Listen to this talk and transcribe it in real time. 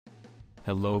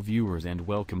Hello viewers and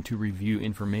welcome to Review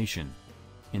Information.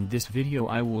 In this video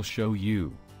I will show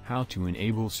you how to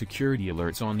enable security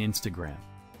alerts on Instagram.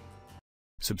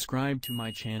 Subscribe to my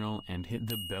channel and hit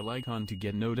the bell icon to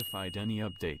get notified any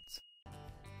updates.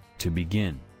 To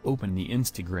begin, open the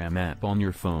Instagram app on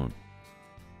your phone.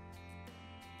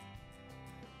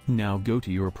 Now go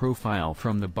to your profile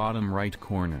from the bottom right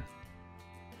corner.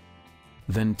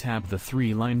 Then tap the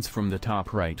three lines from the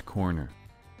top right corner.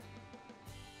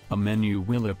 A menu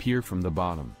will appear from the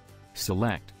bottom.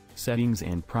 Select Settings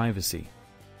and Privacy.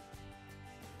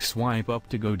 Swipe up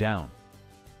to go down.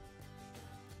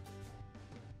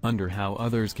 Under How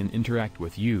others can interact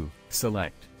with you,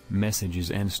 select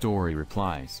Messages and Story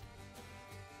Replies.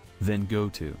 Then go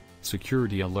to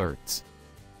Security Alerts.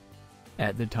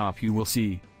 At the top you will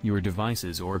see Your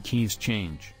devices or keys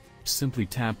change. Simply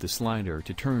tap the slider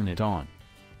to turn it on.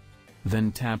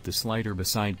 Then tap the slider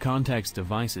beside Contacts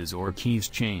Devices or Keys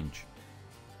Change.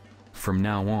 From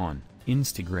now on,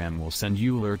 Instagram will send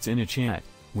you alerts in a chat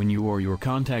when you or your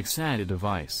contacts add a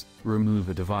device, remove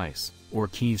a device, or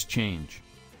keys change.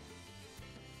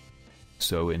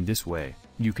 So in this way,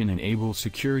 you can enable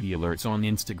security alerts on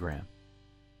Instagram.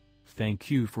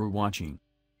 Thank you for watching.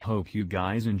 Hope you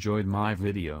guys enjoyed my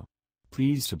video.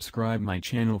 Please subscribe my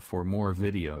channel for more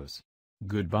videos.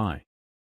 Goodbye.